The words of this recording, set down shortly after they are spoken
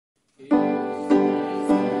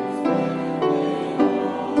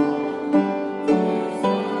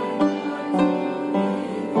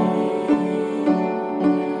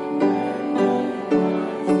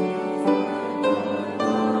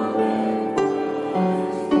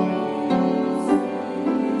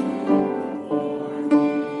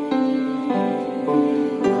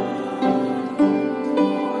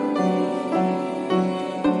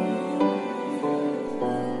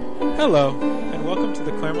Hello, and welcome to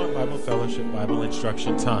the Claremont Bible Fellowship Bible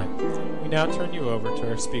Instruction Time. We now turn you over to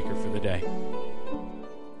our speaker for the day.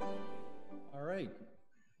 All right.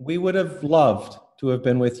 We would have loved to have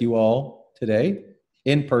been with you all today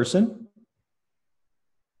in person.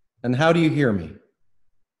 And how do you hear me?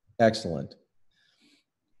 Excellent.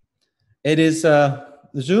 It is,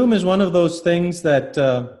 Zoom is one of those things that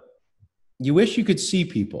you wish you could see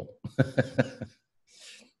people.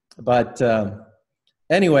 But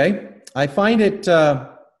anyway, I find it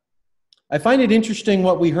interesting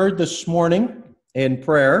what we heard this morning in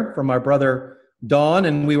prayer from our brother Don,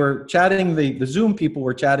 and we were chatting. The Zoom people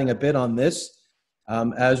were chatting a bit on this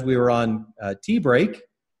as we were on tea break.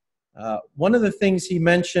 One of the things he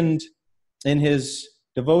mentioned in his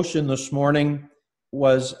devotion this morning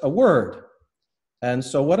was a word. And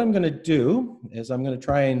so what I'm going to do is I'm going to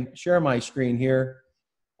try and share my screen here,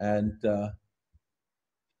 and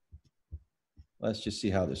let's just see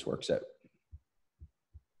how this works out.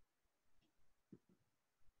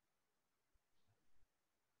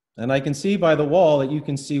 And I can see by the wall that you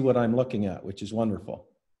can see what I'm looking at, which is wonderful.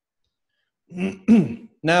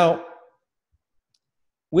 Now,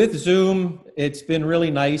 with Zoom, it's been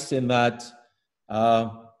really nice in that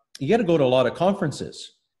you get to go to a lot of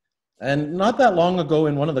conferences. And not that long ago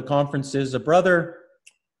in one of the conferences, a brother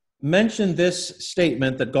mentioned this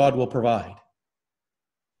statement that God will provide.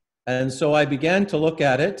 And so I began to look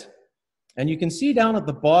at it, and you can see down at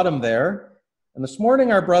the bottom there, and this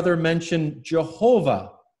morning our brother mentioned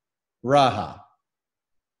Jehovah Raha.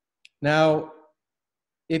 Now,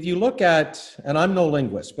 if you look at, and I'm no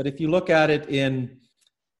linguist, but if you look at it in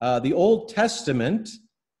the Old Testament,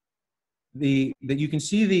 that you can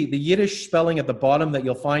see the Yiddish spelling at the bottom that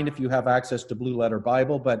you'll find if you have access to Blue Letter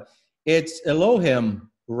Bible, but it's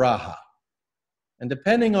Elohim Raha. And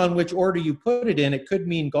depending on which order you put it in, it could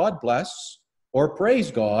mean God bless or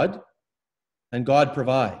praise God, and God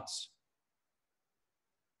provides.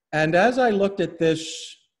 And as I looked at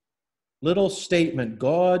this little statement,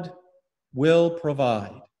 God will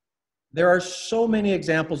provide, there are so many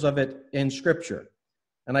examples of it in Scripture.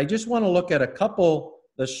 And I just want to look at a couple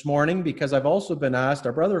this morning because I've also been asked,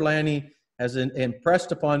 our brother Lanny has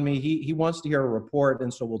impressed upon me, he wants to hear a report,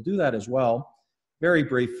 and so we'll do that as well, very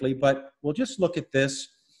briefly, but we'll just look at this.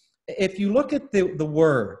 If you look at the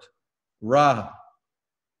word, Ra,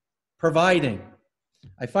 providing,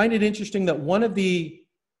 I find it interesting that one of the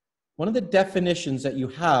definitions that you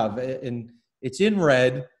have, and it's in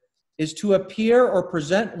red, is to appear or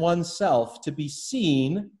present oneself, to be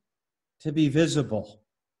seen, to be visible.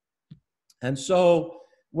 And so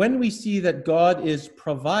when we see that God is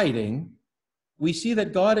providing, we see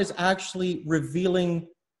that God is actually revealing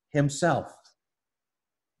himself.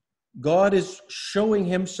 God is showing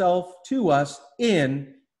himself to us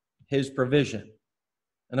in his provision.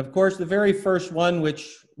 And of course, the very first one,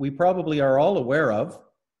 which we probably are all aware of,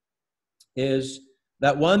 is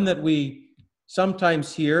that one that we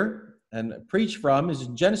sometimes hear and preach from is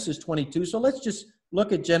in Genesis 22. So let's just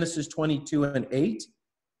look at Genesis 22 and 8.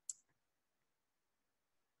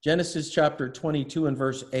 Genesis chapter 22 and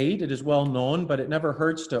verse 8. It is well known, but it never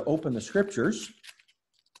hurts to open the scriptures.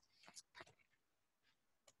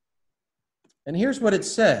 And here's what it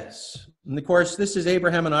says. And of course, this is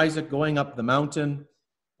Abraham and Isaac going up the mountain.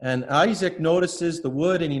 And Isaac notices the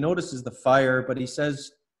wood and he notices the fire, but he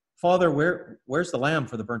says, Father, where's the lamb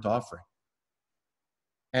for the burnt offering?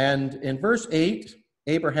 And in verse 8,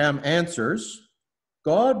 Abraham answers,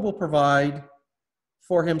 God will provide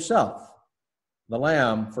for himself the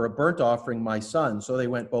lamb for a burnt offering, my son. So they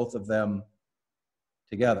went both of them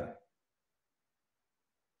together.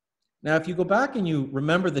 Now, if you go back and you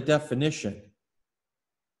remember the definition,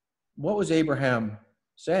 what was Abraham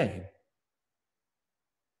saying?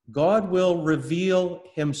 God will reveal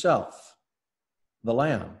himself, the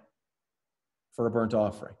lamb, for a burnt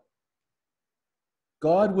offering.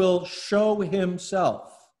 God will show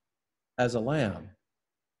himself as a lamb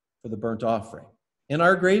for the burnt offering. In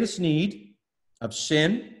our greatest need of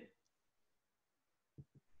sin,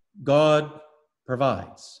 God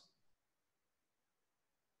provides.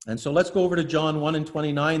 And so let's go over to John 1 and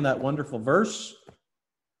 29, that wonderful verse,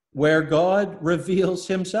 where God reveals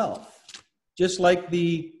himself. Just like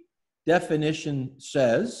the definition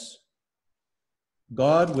says,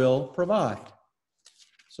 God will provide.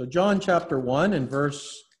 So John chapter 1 and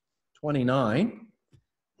verse 29.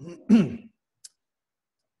 The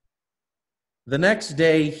next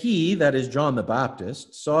day he, that is John the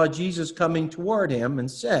Baptist, saw Jesus coming toward him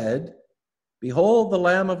and said, Behold the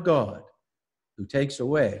Lamb of God, who takes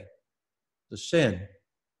away the sin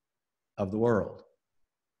of the world.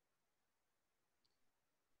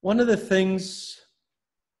 One of the things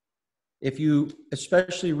if you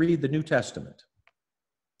especially read the New Testament,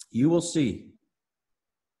 you will see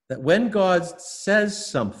that when God says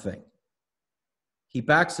something, he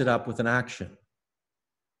backs it up with an action.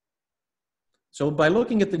 So by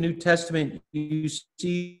looking at the New Testament, you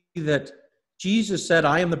see that Jesus said,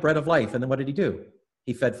 I am the bread of life. And then what did he do?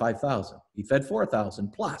 He fed 5,000. He fed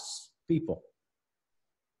 4,000 plus people.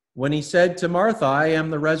 When he said to Martha, I am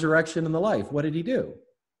the resurrection and the life, what did he do?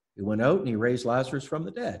 He went out and he raised Lazarus from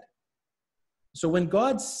the dead. So when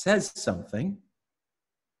God says something,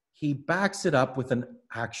 he backs it up with an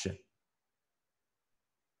action.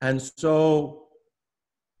 And so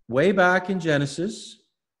way back in Genesis,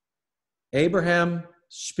 Abraham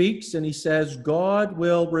speaks and he says, God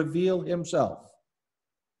will reveal himself,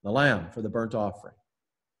 the lamb for the burnt offering.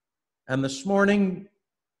 And this morning,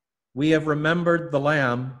 we have remembered the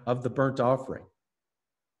lamb of the burnt offering,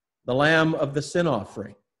 the lamb of the sin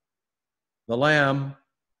offering, the lamb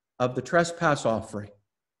of the trespass offering.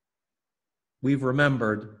 We've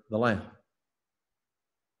remembered the lamb.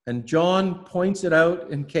 And John points it out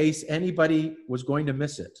in case anybody was going to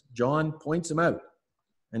miss it. John points him out.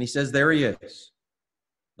 And he says, there he is,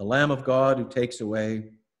 the Lamb of God who takes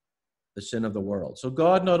away the sin of the world. So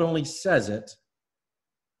God not only says it,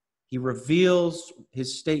 he reveals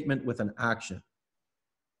his statement with an action.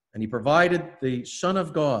 And he provided the Son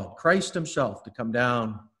of God, Christ himself, to come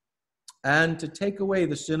down and to take away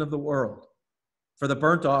the sin of the world for the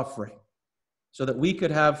burnt offering, so that we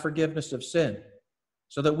could have forgiveness of sin,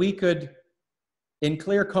 so that we could, in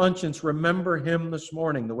clear conscience, remember him this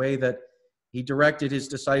morning the way that he directed his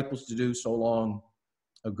disciples to do so long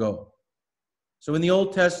ago. So in the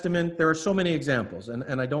Old Testament, there are so many examples,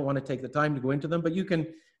 and I don't want to take the time to go into them, but you can,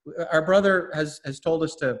 our brother has told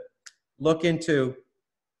us to look into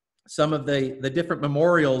some of the different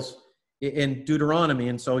memorials in Deuteronomy,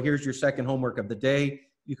 and so here's your second homework of the day.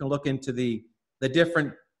 You can look into the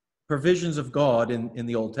different provisions of God in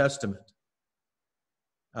the Old Testament.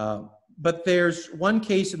 But there's one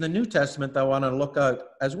case in the New Testament that I want to look at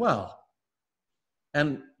as well.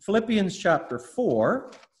 And Philippians chapter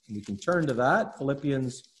 4, we can turn to that,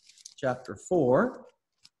 Philippians chapter 4.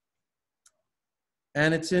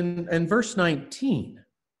 And it's in verse 19.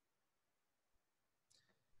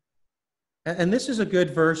 And this is a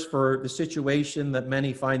good verse for the situation that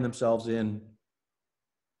many find themselves in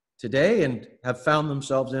today and have found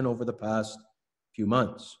themselves in over the past few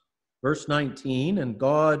months. Verse 19, and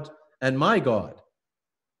God, and my God,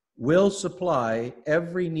 will supply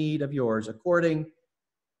every need of yours according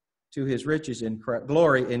to his riches in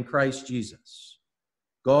glory in Christ Jesus.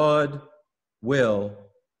 God will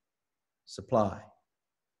supply.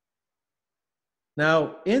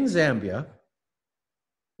 Now, in Zambia,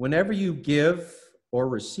 whenever you give or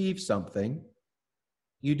receive something,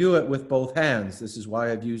 you do it with both hands. This is why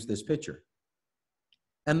I've used this picture.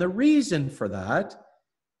 And the reason for that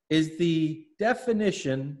is the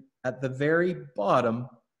definition at the very bottom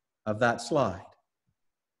of that slide.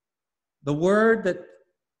 The word that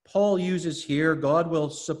Paul uses here, God will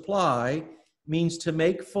supply, means to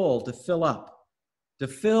make full, to fill up, to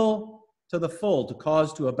fill to the full, to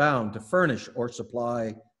cause to abound, to furnish or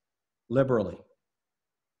supply liberally.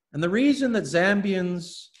 And the reason that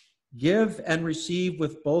Zambians give and receive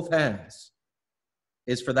with both hands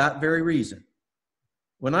is for that very reason.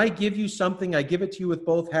 When I give you something, I give it to you with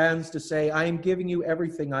both hands to say, I am giving you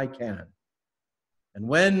everything I can. And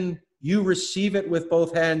when you receive it with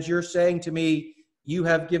both hands, you're saying to me, you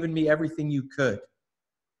have given me everything you could.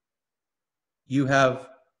 You have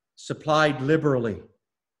supplied liberally.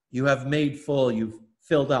 You have made full. You've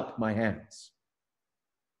filled up my hands.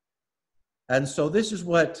 And so this is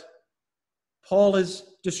what Paul is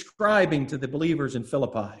describing to the believers in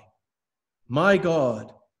Philippi. My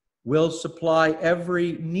God will supply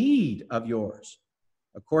every need of yours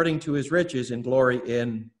according to his riches in glory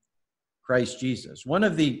in Christ Jesus. One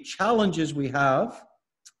of the challenges we have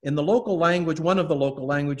in the local language, one of the local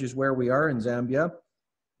languages where we are in Zambia,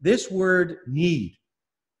 this word need,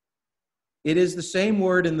 it is the same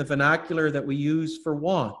word in the vernacular that we use for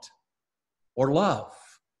want or love.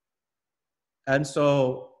 And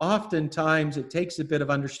so oftentimes it takes a bit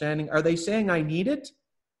of understanding. Are they saying I need it?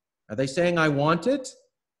 Are they saying I want it?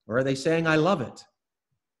 Or are they saying I love it?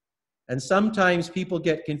 And sometimes people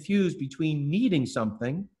get confused between needing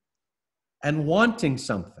something and wanting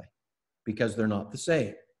something because they're not the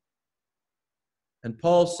same. And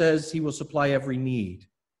Paul says he will supply every need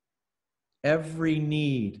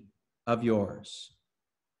of yours.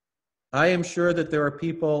 I am sure that there are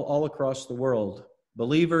people all across the world,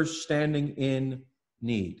 believers standing in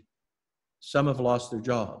need. Some have lost their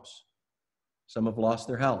jobs. Some have lost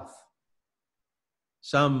their health.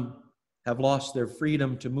 Some have lost their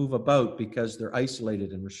freedom to move about because they're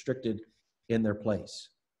isolated and restricted in their place.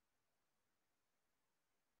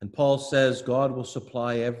 And Paul says, God will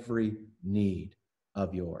supply every need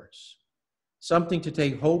of yours. Something to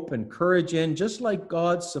take hope and courage in, just like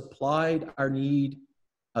God supplied our need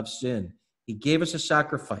of sin. He gave us a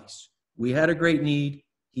sacrifice. We had a great need.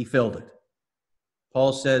 He filled it.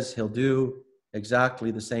 Paul says he'll do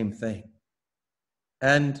exactly the same thing.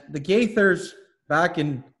 And the Gaithers, back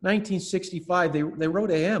in 1965, they wrote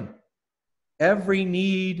a hymn. Every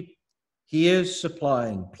need he is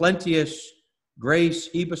supplying, plenteous grace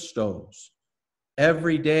he bestows.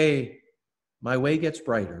 Every day my way gets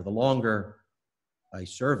brighter, the longer I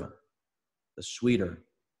serve him, the sweeter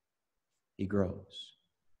he grows.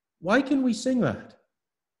 Why can we sing that?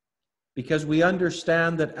 Because we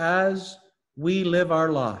understand that as we live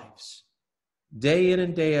our lives, day in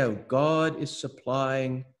and day out, God is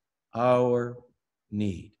supplying our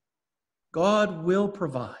need. God will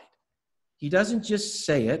provide. He doesn't just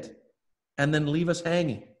say it and then leave us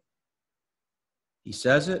hanging. He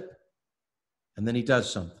says it, and then he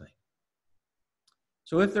does something.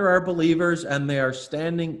 So if there are believers and they are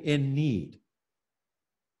standing in need,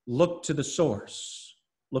 look to the source,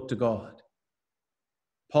 look to God.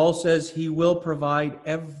 Paul says he will provide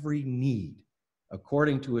every need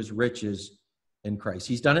according to his riches in Christ.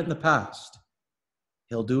 He's done it in the past.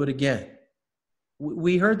 He'll do it again.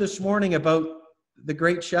 We heard this morning about the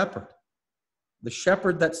great shepherd, the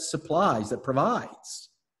shepherd that supplies, that provides.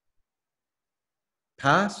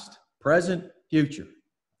 Past, present, future.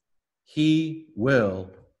 He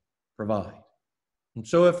will provide. And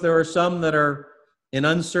so if there are some that are in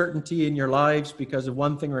uncertainty in your lives because of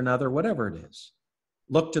one thing or another, whatever it is,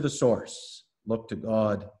 look to the source. Look to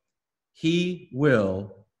God. He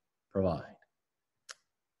will provide.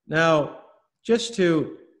 Now, just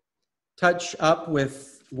to touch up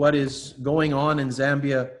with what is going on in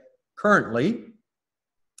Zambia currently,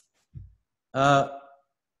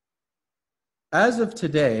 as of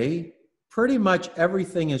today, pretty much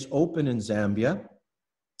everything is open in Zambia,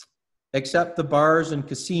 except the bars and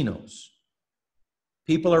casinos.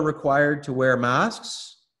 People are required to wear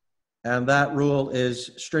masks, and that rule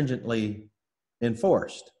is stringently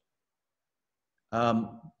enforced.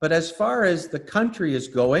 But as far as the country is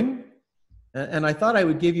going, and I thought I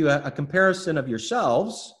would give you a comparison of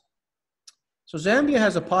yourselves. So Zambia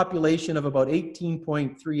has a population of about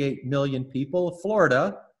 18.38 million people.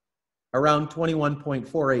 Florida, around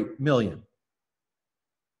 21.48 million.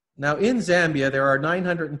 Now in Zambia, there are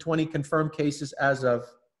 920 confirmed cases as of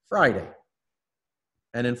Friday.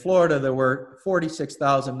 And in Florida, there were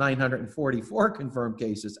 46,944 confirmed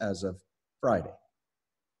cases as of Friday.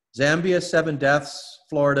 Zambia, 7 deaths.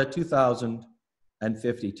 Florida,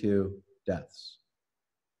 2,052 deaths.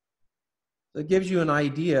 So it gives you an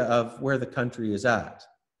idea of where the country is at.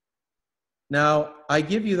 Now, I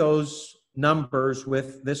give you those numbers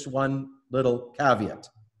with this one little caveat.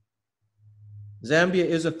 Zambia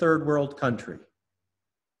is a third world country,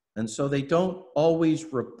 and so they don't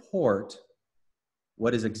always report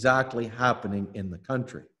what is exactly happening in the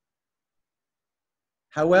country.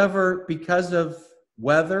 However, because of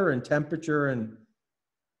weather and temperature and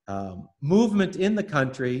movement in the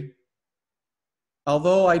country,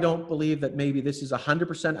 although I don't believe that maybe this is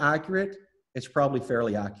 100% accurate, it's probably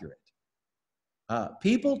fairly accurate.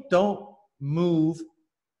 People don't move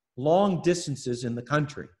long distances in the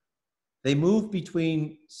country. They move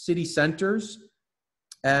between city centers.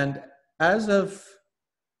 And as of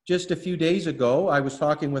just a few days ago, I was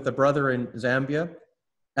talking with a brother in Zambia,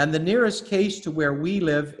 and the nearest case to where we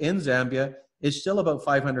live in Zambia is still about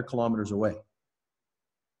 500 kilometers away.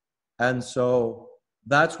 And so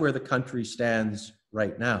that's where the country stands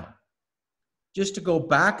right now. Just to go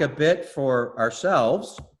back a bit for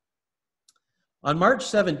ourselves, on March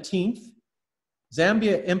 17th,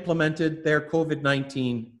 Zambia implemented their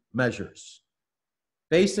COVID-19 measures.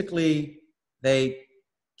 Basically, they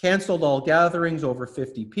canceled all gatherings over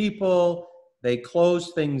 50 people, they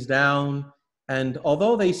closed things down, and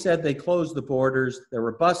although they said they closed the borders, there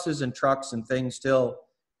were buses and trucks and things still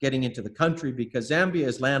getting into the country because Zambia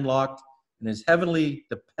is landlocked and is heavily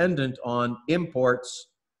dependent on imports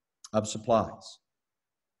of supplies.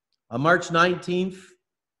 On March 19th,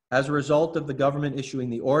 as a result of the government issuing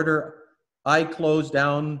the order, I closed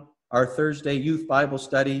down our Thursday youth Bible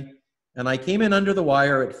study, and I came in under the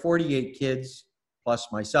wire at 48 kids plus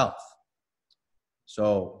myself.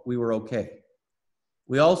 So we were okay.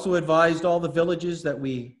 We also advised all the villages that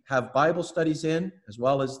we have Bible studies in, as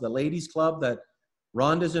well as the ladies' club that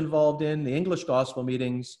Rhonda's involved in, the English gospel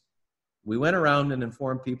meetings. We went around and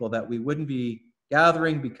informed people that we wouldn't be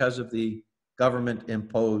gathering because of the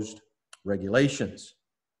government-imposed regulations.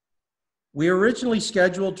 We were originally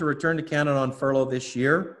scheduled to return to Canada on furlough this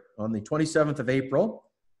year on the 27th of April,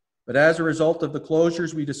 but as a result of the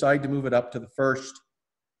closures, we decided to move it up to the 1st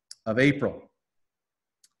of April.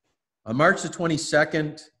 On March the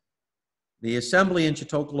 22nd, the assembly in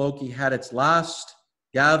Chitokoloki had its last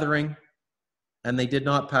gathering, and they did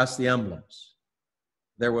not pass the emblems.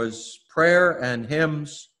 There was prayer and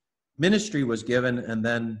hymns, ministry was given, and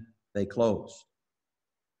then they closed.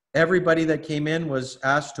 Everybody that came in was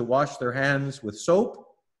asked to wash their hands with soap,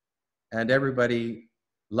 and everybody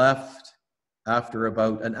left after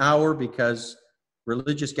about an hour because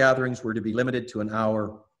religious gatherings were to be limited to an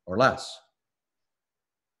hour or less.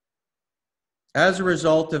 As a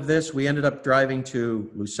result of this, we ended up driving to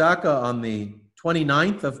Lusaka on the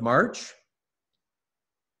 29th of March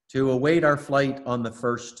to await our flight on the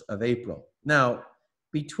 1st of April. Now,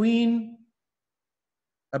 between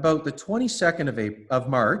about the 22nd of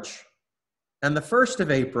March and the 1st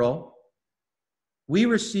of April, we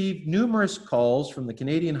received numerous calls from the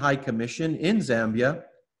Canadian High Commission in Zambia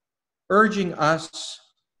urging us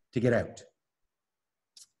to get out.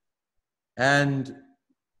 And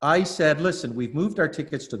I said, listen, we've moved our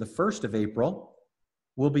tickets to the 1st of April.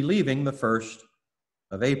 We'll be leaving the 1st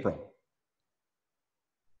of April.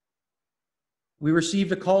 We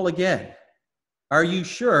received a call again. Are you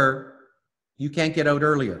sure you can't get out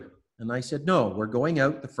earlier? And I said, no, we're going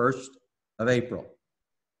out the 1st of April.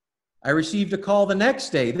 I received a call the next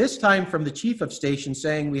day, this time from the chief of station,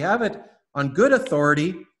 saying we have it on good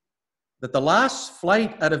authority that the last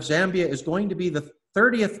flight out of Zambia is going to be the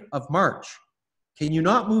 30th of March. Can you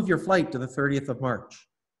not move your flight to the 30th of March?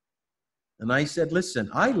 And I said, listen,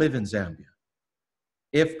 I live in Zambia.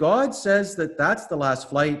 If God says that that's the last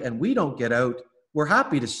flight and we don't get out, we're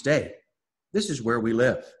happy to stay. This is where we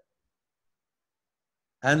live.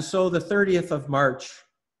 And so the 30th of March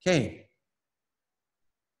came.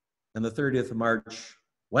 And the 30th of March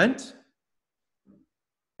went.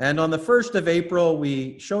 And on the 1st of April,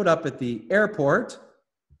 we showed up at the airport.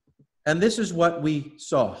 And this is what we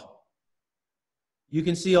saw. You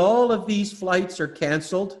can see all of these flights are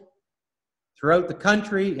canceled throughout the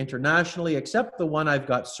country, internationally, except the one I've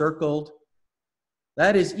got circled.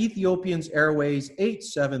 That is Ethiopian Airways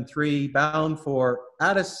 873, bound for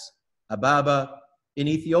Addis Ababa in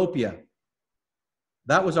Ethiopia.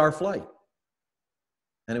 That was our flight.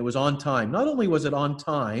 And it was on time. Not only was it on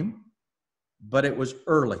time, but it was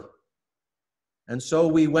early. And so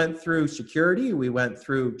we went through security, we went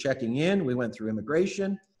through checking in, we went through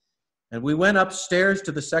immigration, and we went upstairs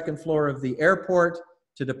to the second floor of the airport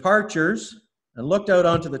to departures and looked out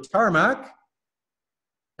onto the tarmac.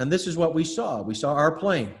 And this is what we saw. We saw our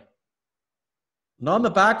plane. And on the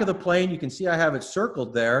back of the plane, you can see I have it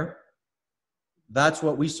circled there. That's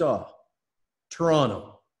what we saw.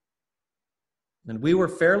 Toronto. And we were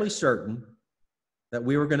fairly certain that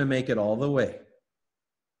we were going to make it all the way.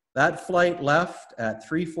 That flight left at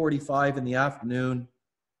 3:45 in the afternoon.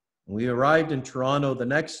 We arrived in Toronto the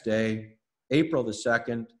next day, April the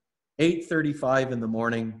 2nd, 8:35 in the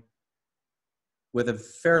morning, with a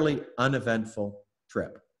fairly uneventful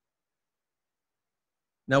trip.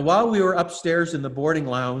 Now, while we were upstairs in the boarding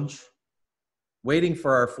lounge, waiting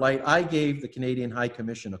for our flight, I gave the Canadian High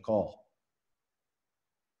Commission a call.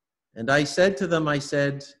 And I said to them, I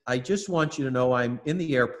just want you to know I'm in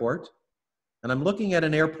the airport, and I'm looking at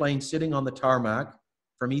an airplane sitting on the tarmac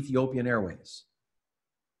from Ethiopian Airways.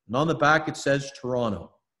 And on the back, it says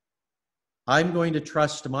Toronto. I'm going to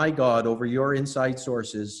trust my God over your inside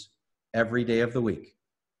sources every day of the week.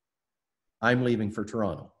 I'm leaving for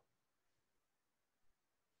Toronto.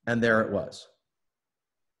 And there it was.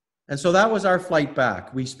 And so that was our flight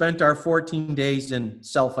back. We spent our 14 days in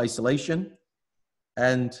self-isolation.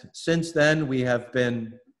 And since then, we have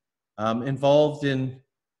been involved in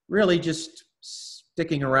really just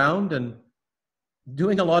sticking around and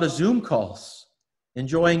doing a lot of Zoom calls,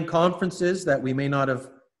 enjoying conferences that we may not have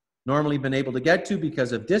normally been able to get to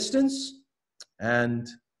because of distance. And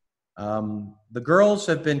the girls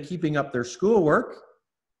have been keeping up their schoolwork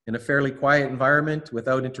in a fairly quiet environment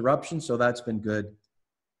without interruption, so that's been good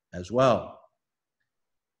as well.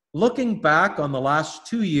 Looking back on the last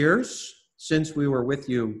 2 years since we were with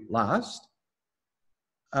you last,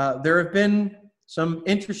 there have been some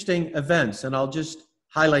interesting events, and I'll just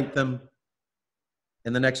highlight them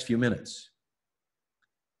in the next few minutes.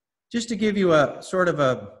 Just to give you a sort of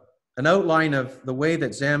an outline of the way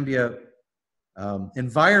that Zambia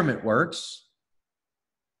environment works,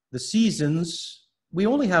 the seasons, we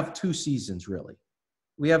only have 2 seasons really.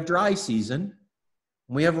 We have dry season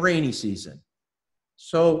and we have rainy season.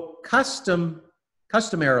 So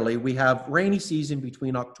customarily, we have rainy season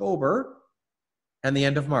between October and the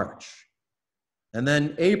end of March. And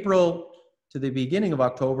then April to the beginning of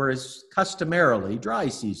October is customarily dry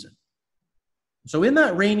season. So in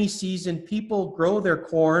that rainy season, people grow their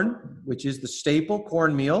corn, which is the staple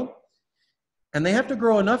cornmeal, and they have to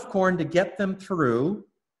grow enough corn to get them through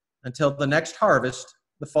until the next harvest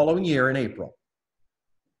the following year in April.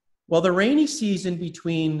 Well, the rainy season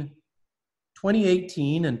between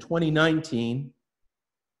 2018 and 2019,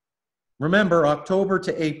 remember, October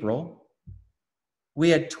to April, we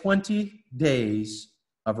had 20 days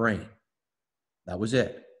of rain. That was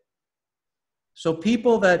it. So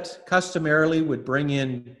people that customarily would bring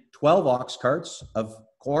in 12 ox carts of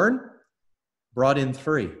corn brought in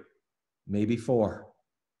 3, maybe 4.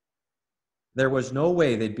 There was no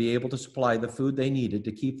way they'd be able to supply the food they needed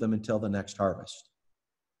to keep them until the next harvest.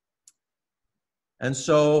 And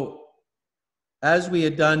so, as we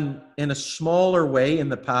had done in a smaller way in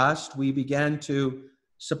the past, we began to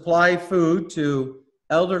supply food to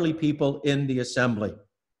elderly people in the assembly,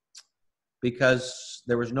 because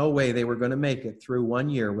there was no way they were going to make it through 1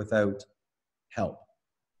 year without help.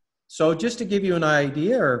 So just to give you an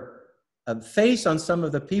idea or a face on some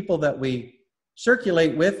of the people that we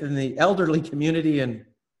circulate with in the elderly community in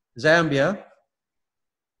Zambia,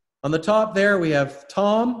 on the top there we have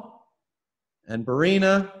Tom and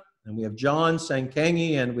Barina, and we have John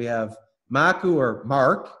Sankangi, and we have Maku or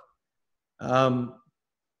Mark.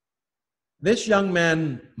 This young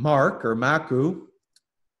man, Mark or Maku,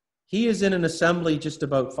 he is in an assembly just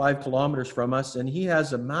about 5 kilometers from us, and he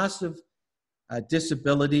has a massive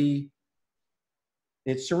disability.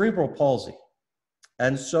 It's cerebral palsy.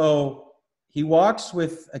 And so he walks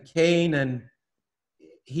with a cane, and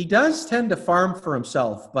he does tend to farm for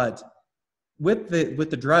himself, but with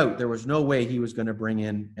the drought, there was no way he was going to bring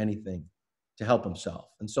in anything to help himself.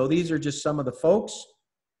 And so these are just some of the folks.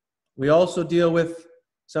 We also deal with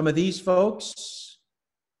some of these folks.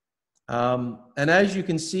 And as you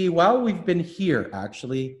can see, while we've been here,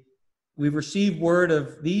 actually, we've received word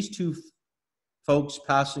of these 2 folks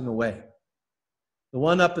passing away. The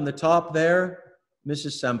one up in the top there,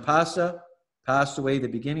 Mrs. Sampasa, passed away the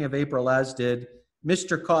beginning of April, as did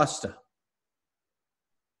Mr. Costa.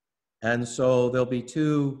 And so there'll be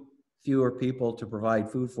 2 fewer people to provide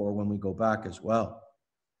food for when we go back as well.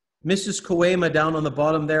 Mrs. Koema down on the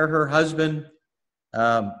bottom there, her husband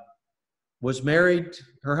was married.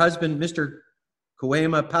 Her husband, Mr.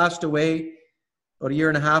 Koema, passed away about 1.5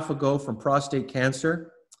 years ago from prostate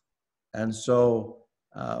cancer. And so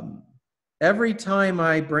every time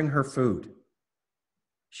I bring her food,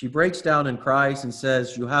 she breaks down and cries and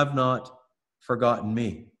says, "You have not forgotten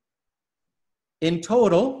me." In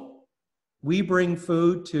total, we bring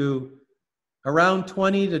food to around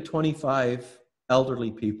 20 to 25 elderly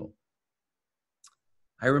people.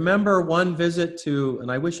 I remember one visit to,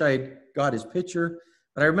 and I wish I had got his picture,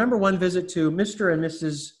 but I remember one visit to Mr. and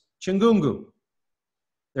Mrs. Chingungu.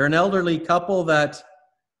 They're an elderly couple that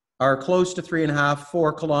are close to 3.5,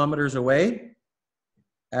 4 kilometers away.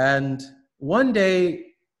 And one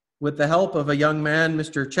day, with the help of a young man,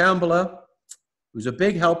 Mr. Chambala, who's a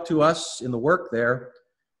big help to us in the work there,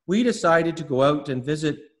 we decided to go out and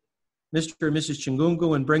visit Mr. and Mrs.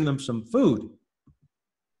 Chingungu and bring them some food.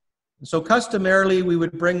 And so customarily, we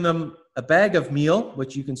would bring them a bag of meal,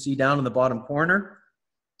 which you can see down in the bottom corner,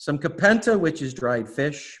 some kapenta, which is dried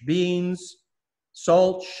fish, beans,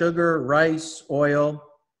 salt, sugar, rice, oil,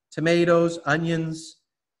 tomatoes, onions,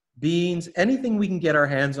 beans, anything we can get our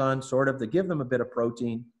hands on, sort of, to give them a bit of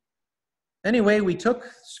protein. Anyway, we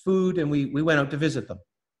took food and we went out to visit them.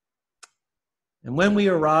 And when we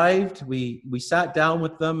arrived, we sat down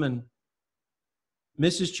with them, and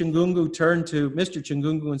Mrs. Chingungu turned to Mr.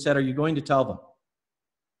 Chingungu and said, "Are you going to tell them?"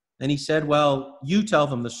 And he said, "Well, you tell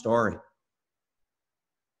them the story."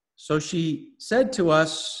 So she said to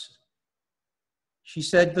us, she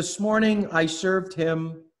said, "This morning I served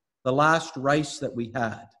him the last rice that we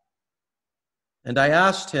had. And I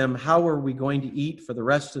asked him, how are we going to eat for the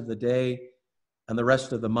rest of the day and the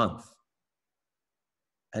rest of the month?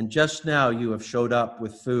 And just now you have showed up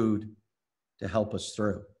with food to help us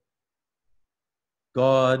through."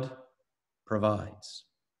 God provides.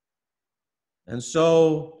 And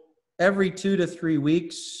so every 2 to 3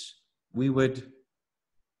 weeks, we would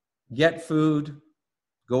get food,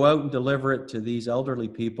 go out and deliver it to these elderly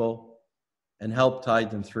people, and help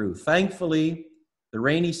tide them through. Thankfully, the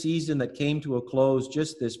rainy season that came to a close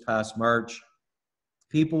just this past March,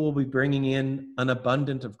 people will be bringing in an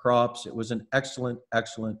abundance of crops. It was an excellent,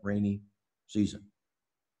 excellent rainy season.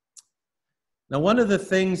 Now, one of the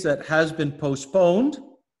things that has been postponed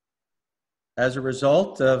as a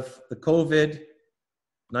result of the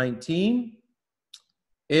COVID-19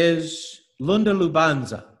 is Lunda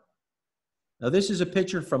Lubanza. Now, this is a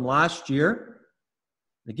picture from last year.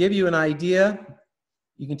 To give you an idea,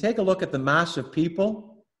 you can take a look at the mass of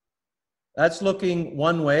people. That's looking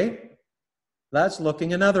one way. That's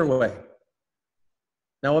looking another way.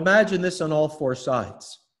 Now, imagine this on all four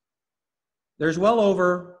sides. There's well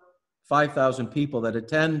over 5,000 people that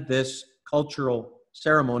attend this cultural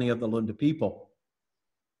ceremony of the Lunda people.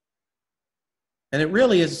 And it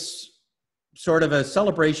really is sort of a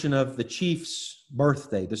celebration of the chief's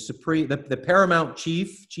birthday, the paramount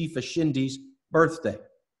chief, Chief Ashindi's birthday.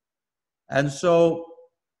 And so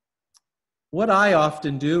what I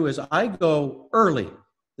often do is I go early.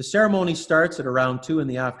 The ceremony starts at around 2 in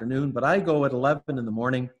the afternoon, but I go at 11 in the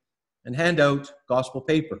morning and hand out gospel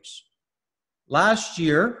papers. Last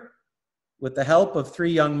year, with the help of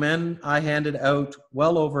 3 young men, I handed out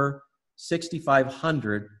well over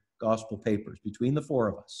 6,500 gospel papers between the 4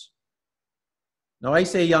 of us. Now, I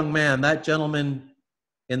say young man, that gentleman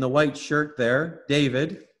in the white shirt there,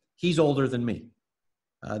 David, he's older than me.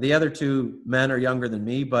 The other 2 men are younger than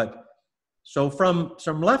me, but so from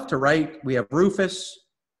left to right, we have Rufus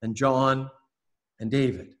and John and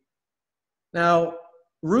David. Now,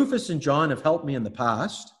 Rufus and John have helped me in the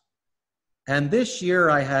past, and this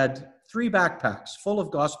year I had 3 backpacks full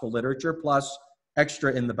of gospel literature plus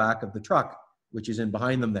extra in the back of the truck, which is in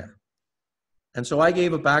behind them there. And so I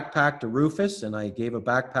gave a backpack to Rufus, and I gave a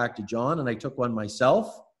backpack to John, and I took one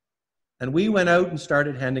myself, and we went out and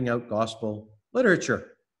started handing out gospel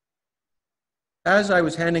literature. As I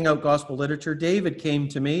was handing out gospel literature, David came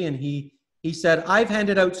to me, and he said, I've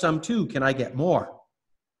handed out some too, can I get more?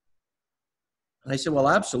 And I said, well,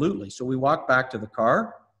 absolutely. So we walked back to the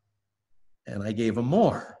car, and I gave him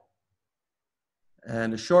more.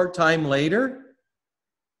 And a short time later,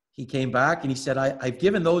 he came back and he said, I've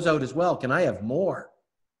given those out as well. Can I have more?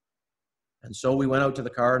 And so we went out to the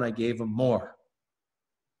car and I gave him more.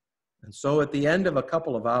 And so at the end of a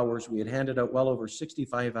couple of hours, we had handed out well over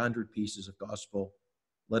 6,500 pieces of gospel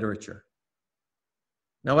literature.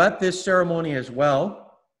 Now at this ceremony as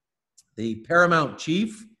well, the paramount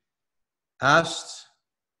chief asked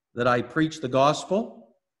that I preach the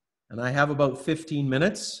gospel, and I have about 15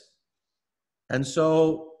 minutes. And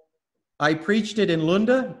so I preached it in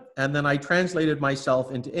Lunda, and then I translated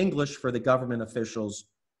myself into English for the government officials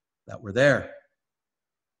that were there.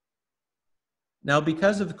 Now,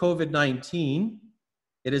 because of COVID-19,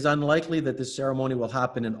 it is unlikely that this ceremony will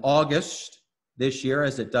happen in August this year,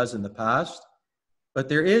 as it does in the past. But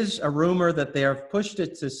there is a rumor that they have pushed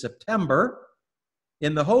it to September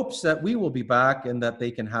in the hopes that we will be back and that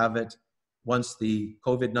they can have it once the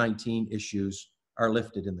COVID-19 issues are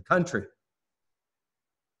lifted in the country.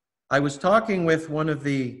 I was talking with one of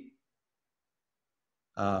the,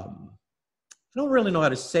 I don't really know how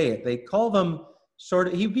to say it. They call them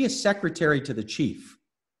he'd be a secretary to the chief.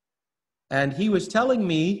 And he was telling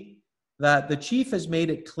me that the chief has made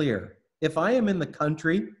it clear, if I am in the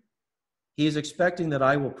country, he is expecting that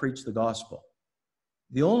I will preach the gospel.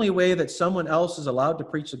 The only way that someone else is allowed to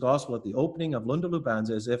preach the gospel at the opening of Lunda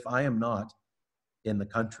Lubanza is if I am not in the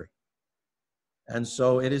country. And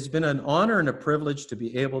so it has been an honor and a privilege to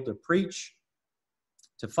be able to preach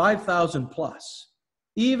to 5,000 plus,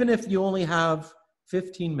 even if you only have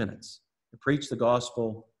 15 minutes to preach the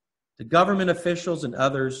gospel to government officials and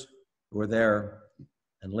others who are there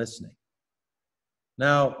and listening.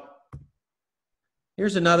 Now,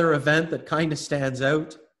 here's another event that kind of stands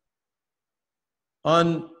out.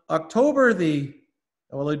 On October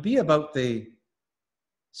it'd be about the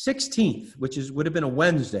 16th, which would have been a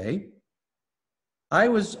Wednesday, I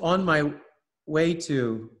was on my way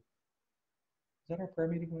to, is that our prayer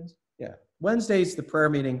meeting Wednesday? Yeah. Wednesday's the prayer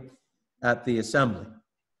meeting at the assembly.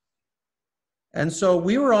 And so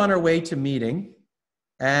we were on our way to meeting,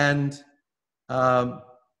 and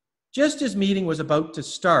just as meeting was about to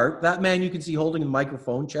start, that man you can see holding the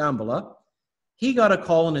microphone, Chambala, he got a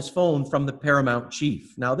call on his phone from the paramount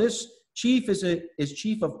chief. Now this chief is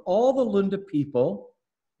chief of all the Lunda people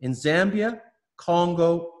in Zambia,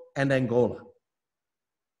 Congo, and Angola.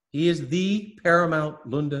 He is the paramount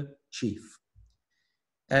Lunda chief.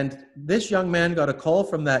 And this young man got a call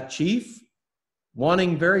from that chief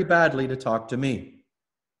wanting very badly to talk to me.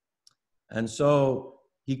 And so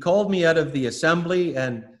he called me out of the assembly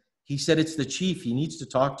and he said, it's the chief, he needs to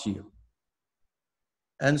talk to you.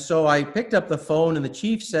 And so I picked up the phone and the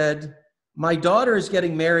chief said, my daughter is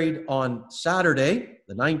getting married on Saturday,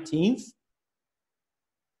 the 19th.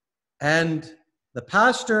 And the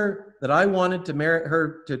pastor that I wanted to marry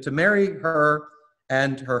her, to marry her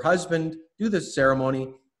and her husband, do this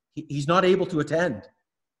ceremony, he's not able to attend.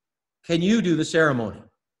 Can you do the ceremony?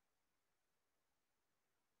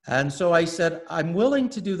 And so I said, I'm willing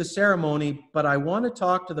to do the ceremony, but I want to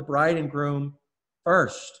talk to the bride and groom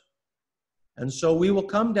first. And so we will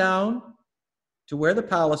come down to where the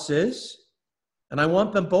palace is, and I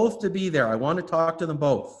want them both to be there. I want to talk to them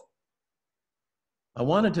both. I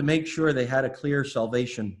wanted to make sure they had a clear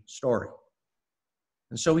salvation story.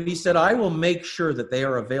 And so he said, I will make sure that they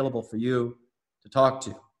are available for you to talk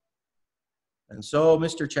to. And so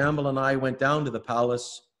Mr. Chamble and I went down to the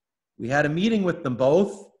palace. We had a meeting with them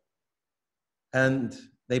both, and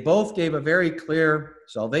they both gave a very clear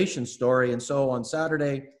salvation story. And so on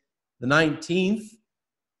Saturday, the 19th,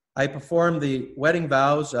 I performed the wedding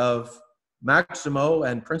vows of Maximo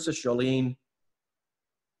and Princess Jolene.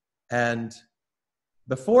 And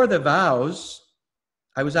before the vows,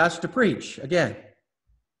 I was asked to preach again.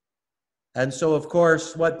 And so, of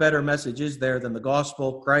course, what better message is there than the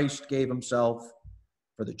gospel? Christ gave himself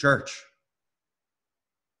for the church.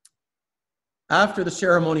 After the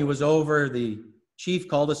ceremony was over, the chief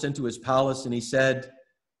called us into his palace and he said,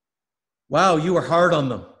 wow, you were hard on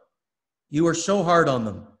them. You were so hard on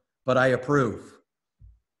them, but I approve.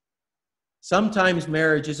 Sometimes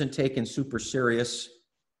marriage isn't taken super serious,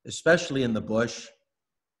 especially in the bush.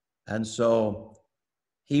 And so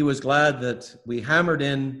he was glad that we hammered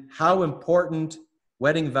in how important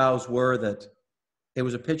wedding vows were, that it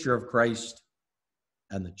was a picture of Christ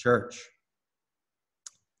and the church.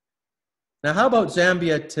 Now, how about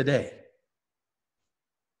Zambia today?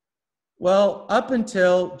 Well, up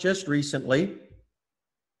until just recently,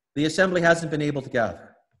 the assembly hasn't been able to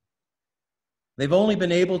gather. They've only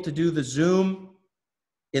been able to do the Zoom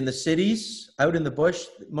in the cities. Out in the bush,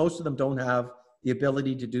 most of them don't have the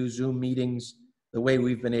ability to do Zoom meetings the way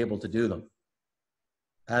we've been able to do them.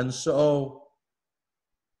 And so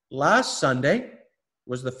last Sunday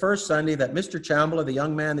was the first Sunday that Mr. Chamble, the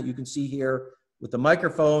young man that you can see here with the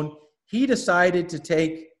microphone, he decided to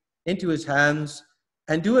take into his hands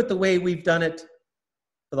and do it the way we've done it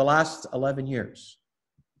for the last 11 years.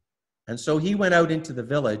 And so he went out into the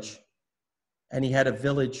village and he had a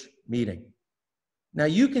village meeting. Now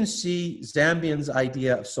you can see Zambians'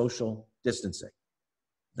 idea of social distancing.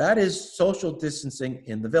 That is social distancing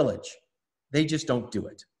in the village. They just don't do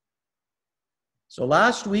it. So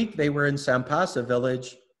last week they were in Sampasa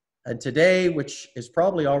village, and today, which is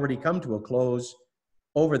probably already come to a close,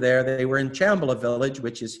 over there they were in Chambala village,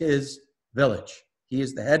 which is his village. He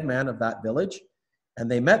is the head man of that village, and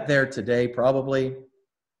they met there today probably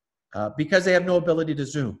because they have no ability to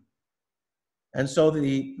Zoom. And so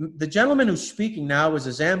the gentleman who's speaking now is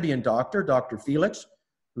a Zambian doctor, Dr. Felix,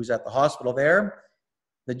 who's at the hospital there.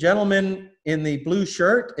 The gentleman in the blue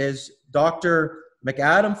shirt is Dr.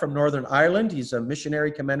 McAdam from Northern Ireland. He's a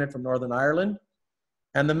missionary commended from Northern Ireland.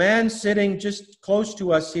 And the man sitting just close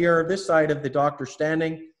to us here, this side of the doctor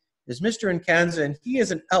standing, is Mr. Nkanza, and he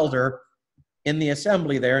is an elder in the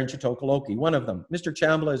assembly there in Chitokoloki, one of them. Mr.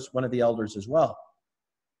 Chambla is one of the elders as well.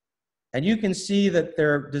 And you can see that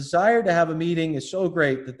their desire to have a meeting is so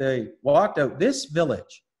great that they walked out. This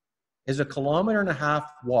village is a 1.5 kilometer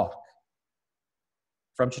walk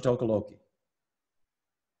from Chitokoloki.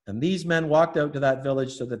 And these men walked out to that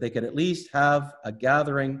village so that they could at least have a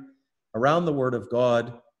gathering around the Word of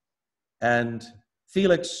God. And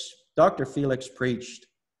Dr. Felix preached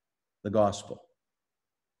the gospel.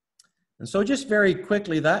 And so just very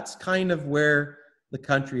quickly, that's kind of where the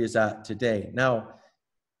country is at today. Now,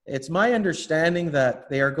 it's my understanding that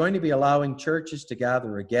they are going to be allowing churches to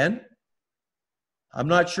gather again. I'm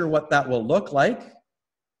not sure what that will look like.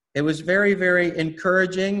 It was very, very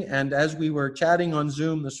encouraging. And as we were chatting on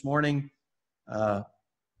Zoom this morning,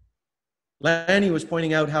 Lanny was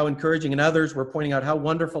pointing out how encouraging, and others were pointing out how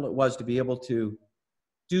wonderful it was to be able to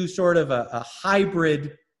do sort of a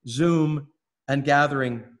hybrid Zoom and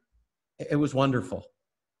gathering. It was wonderful.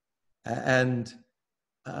 And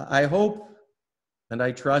I hope and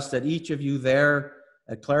I trust that each of you there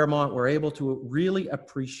at Claremont were able to really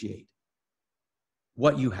appreciate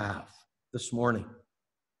what you have this morning.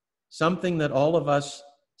 Something that all of us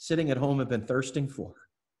sitting at home have been thirsting for.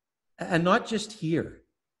 And not just here,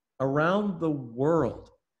 around the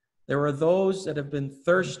world. There are those that have been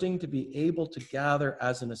thirsting to be able to gather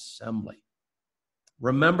as an assembly.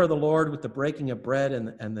 Remember the Lord with the breaking of bread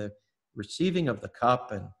and the receiving of the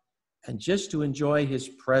cup, and just to enjoy his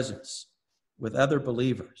presence with other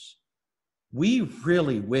believers. We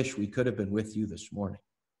really wish we could have been with you this morning.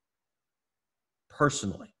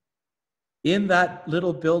 Personally. In that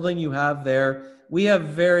little building you have there, we have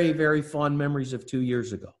very, very fond memories of 2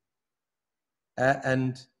 years ago.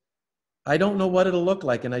 And I don't know what it'll look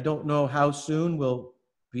like, and I don't know how soon we'll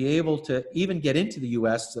be able to even get into the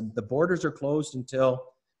U.S. The borders are closed until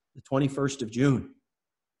the 21st of June.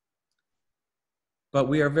 but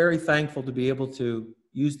we are very thankful to be able to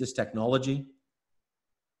use this technology.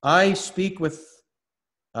 I speak with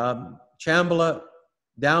Chambala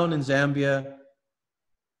down in Zambia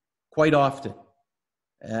quite often.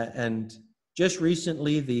 And just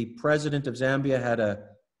recently, the president of Zambia had a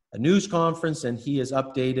news conference, and he is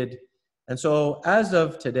updated. And so as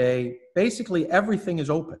of today, basically everything is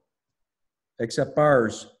open except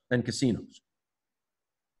bars and casinos.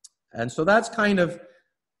 And so that's kind of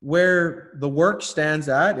where the work stands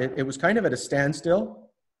at. It was kind of at a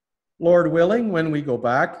standstill. Lord willing, when we go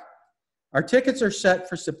back, our tickets are set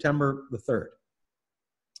for September the 3rd.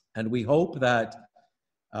 And we hope that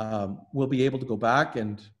we'll be able to go back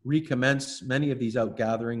and recommence many of these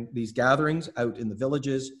gatherings out in the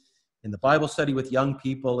villages, in the Bible study with young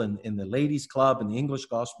people, in the ladies' club, in the English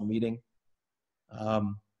gospel meeting.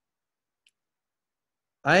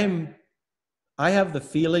 I have the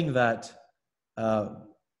feeling that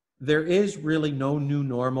there is really no new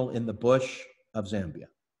normal in the bush of Zambia.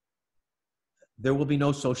 There will be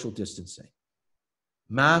no social distancing.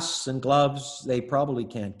 Masks and gloves, they probably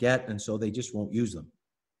can't get, and so they just won't use them.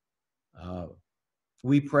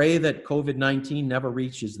 We pray that COVID-19 never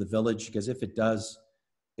reaches the village, because if it does,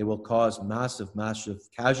 it will cause massive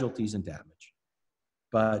casualties and damage.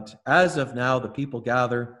 But as of now, the people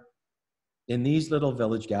gather in these little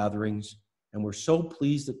village gatherings, and we're so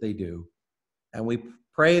pleased that they do. And we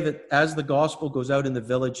pray that as the gospel goes out in the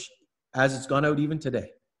village, as it's gone out even today,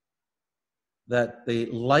 that the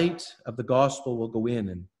light of the gospel will go in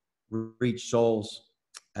and reach souls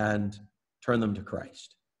and turn them to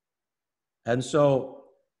Christ. And so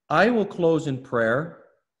I will close in prayer.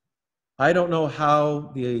 I don't know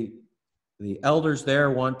how the elders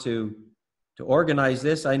there want to organize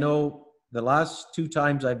this. I know the last 2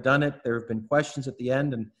 times I've done it, there have been questions at the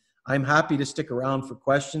end, and I'm happy to stick around for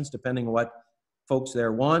questions depending on what folks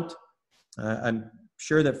there want. I'm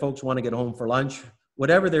sure that folks want to get home for lunch.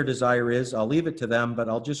 Whatever their desire is, I'll leave it to them, but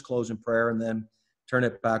I'll just close in prayer and then turn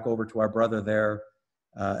it back over to our brother there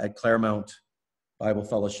at Claremont Bible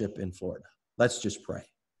Fellowship in Florida. Let's just pray.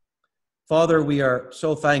 Father, we are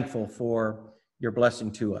so thankful for your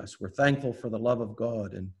blessing to us. We're thankful for the love of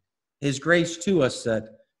God and his grace to us that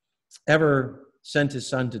ever sent his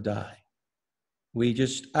son to die. We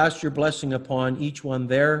just ask your blessing upon each one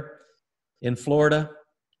there in Florida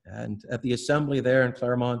and at the assembly there in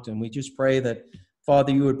Claremont, and we just pray that,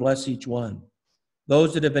 Father, you would bless each one.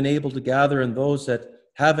 Those that have been able to gather and those that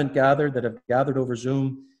haven't gathered, that have gathered over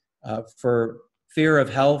Zoom for fear of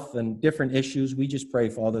health and different issues, we just pray,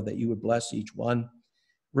 Father, that you would bless each one.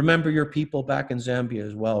 Remember your people back in Zambia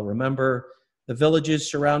as well. Remember the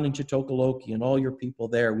villages surrounding Chitokoloki and all your people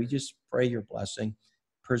there. We just pray your blessing.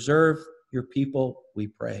 Preserve your people, we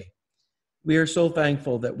pray. We are so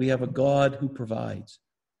thankful that we have a God who provides,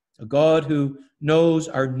 a God who knows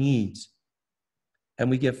our needs, and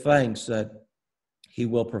we give thanks that he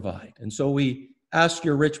will provide. And so we ask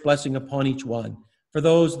your rich blessing upon each one. For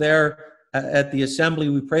those there at the assembly,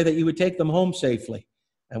 we pray that you would take them home safely.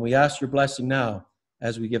 And we ask your blessing now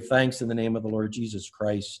as we give thanks in the name of the Lord Jesus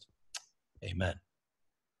Christ. Amen.